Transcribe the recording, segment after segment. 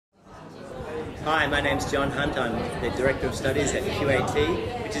Hi, my name's John Hunt. I'm the Director of Studies at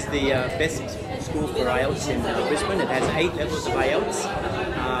QAT, which is the best school for IELTS in Brisbane. It has 8 levels of IELTS,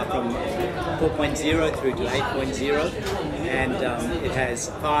 from 4.0 through to 8.0, and it has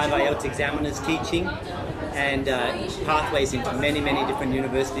 5 IELTS examiners teaching, and pathways into many different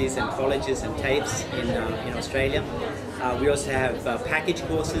universities and colleges and TAFEs in Australia. We also have package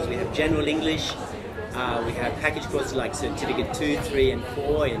courses. We have General English. We have package courses like Certificate 2, 3 and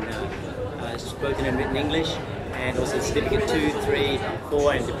 4 in spoken and written English, and also Certificate 2, 3,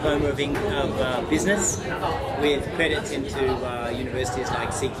 4 and Diploma of Business, with credits into universities like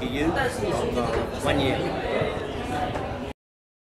CQU of 1 year.